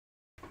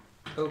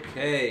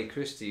Okay,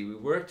 Kristi, we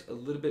worked a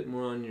little bit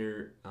more on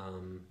your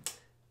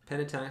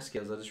pentatonic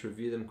scales. I'll just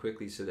review them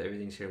quickly so that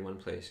everything's here in one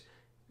place.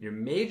 Your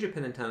major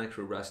pentatonics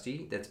were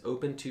rusty. That's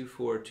open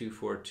 2-4,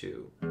 2-4,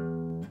 2.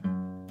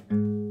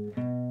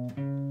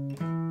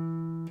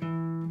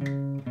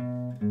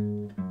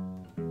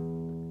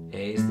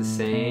 A is the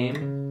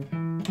same,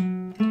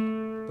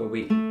 but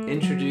we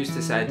introduced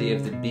this idea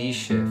of the B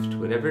shift.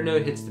 Whatever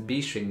note hits the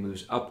B string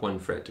moves up one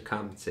fret to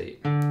compensate.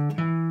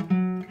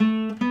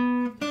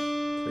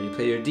 When you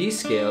play your D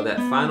scale, that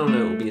final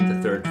note will be at the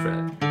 3rd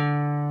fret.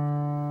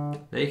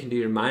 Now you can do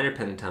your minor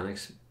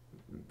pentatonics,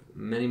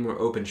 many more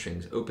open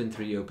strings. Open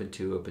 3, open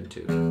 2, open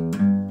 2.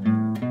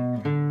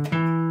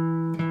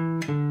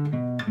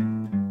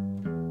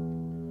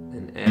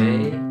 And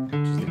A,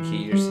 which is the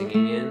key you're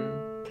singing in.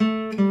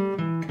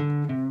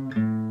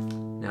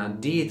 Now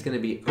D, it's going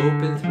to be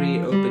open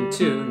 3, open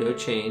 2, no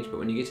change, but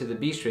when you get to the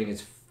B string,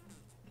 it's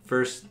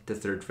first the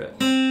 3rd fret.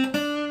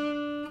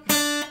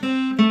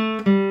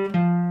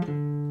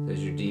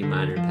 There's your D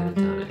minor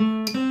pentatonic.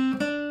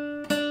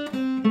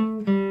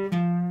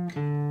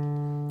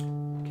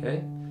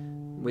 Okay,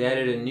 we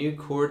added a new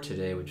chord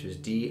today, which was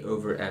D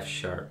over F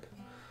sharp.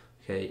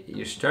 Okay,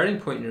 your starting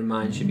point in your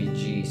mind should be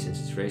G,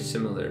 since it's very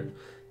similar.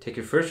 Take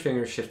your first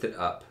finger, shift it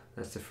up.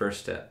 That's the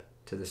first step,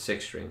 to the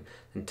 6th string.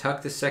 Then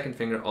tuck the second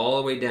finger all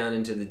the way down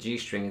into the G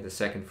string at the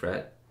 2nd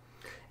fret.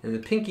 And the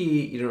pinky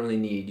you don't really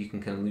need, you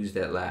can kind of lose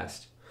that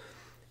last.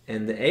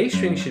 And the A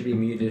string should be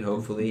muted,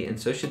 hopefully, and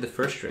so should the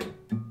 1st string.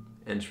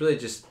 And it's really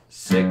just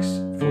 6,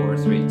 4,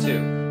 3,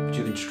 2. But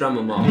you can strum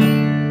them all.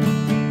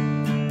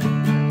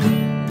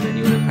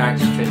 You want to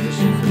practice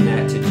transitioning from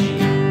that to G.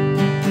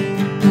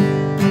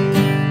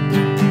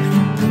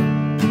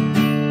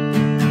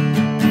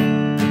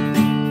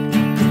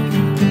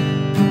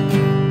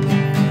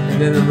 And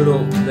then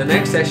the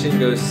next section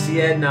goes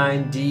C add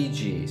 9, D,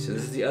 G. So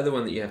this is the other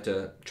one that you have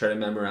to try to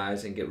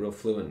memorize and get real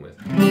fluent with.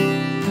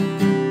 And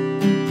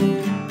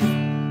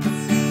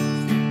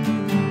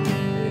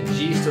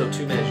G still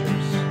 2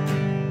 measures.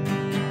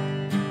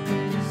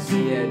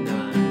 C add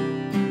 9.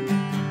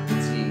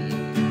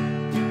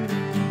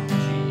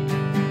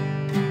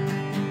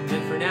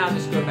 Now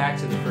just go back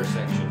to the first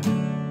section,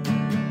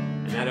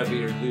 and that'll be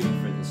your loop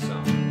for this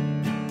song.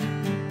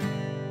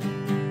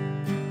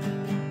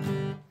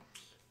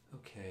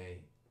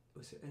 Okay,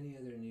 was there any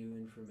other new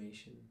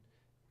information in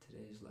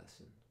today's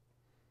lesson?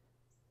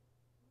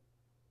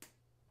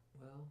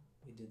 Well,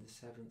 we did the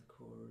 7th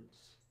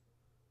chords.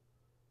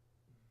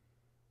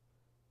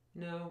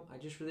 No, I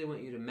just really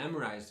want you to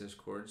memorize those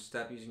chords.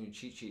 Stop using your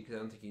cheat sheet because I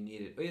don't think you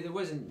need it. Oh yeah, there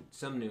wasn't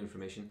some new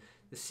information.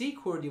 The C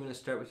chord, you want to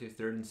start with your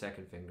 3rd and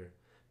 2nd finger.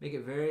 Make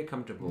it very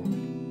comfortable.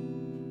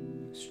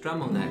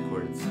 Strum on that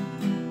chord. It's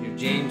your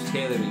James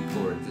Taylor-y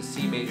chord. It's a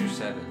C major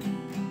 7.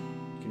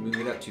 You can move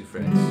it up 2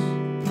 frets.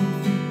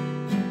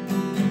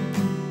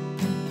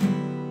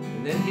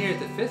 And then here at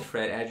the 5th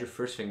fret, add your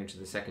 1st finger to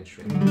the 2nd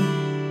string.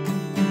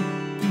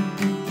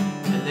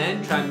 And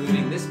then try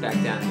moving this back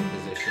down into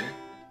position.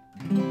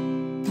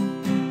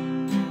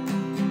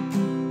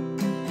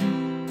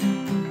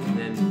 And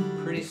then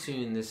pretty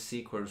soon this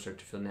C chord will start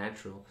to feel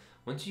natural.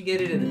 Once you get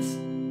it and it's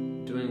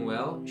doing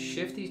well,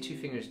 shift these 2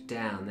 fingers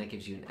down. That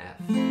gives you an F.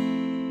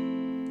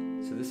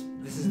 So this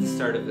is the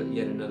start of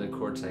yet another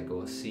chord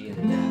cycle, a C and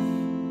an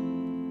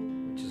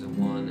F, which is a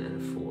 1 and a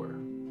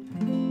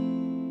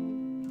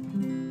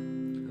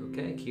 4.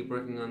 Okay, keep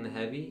working on the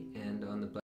heavy, and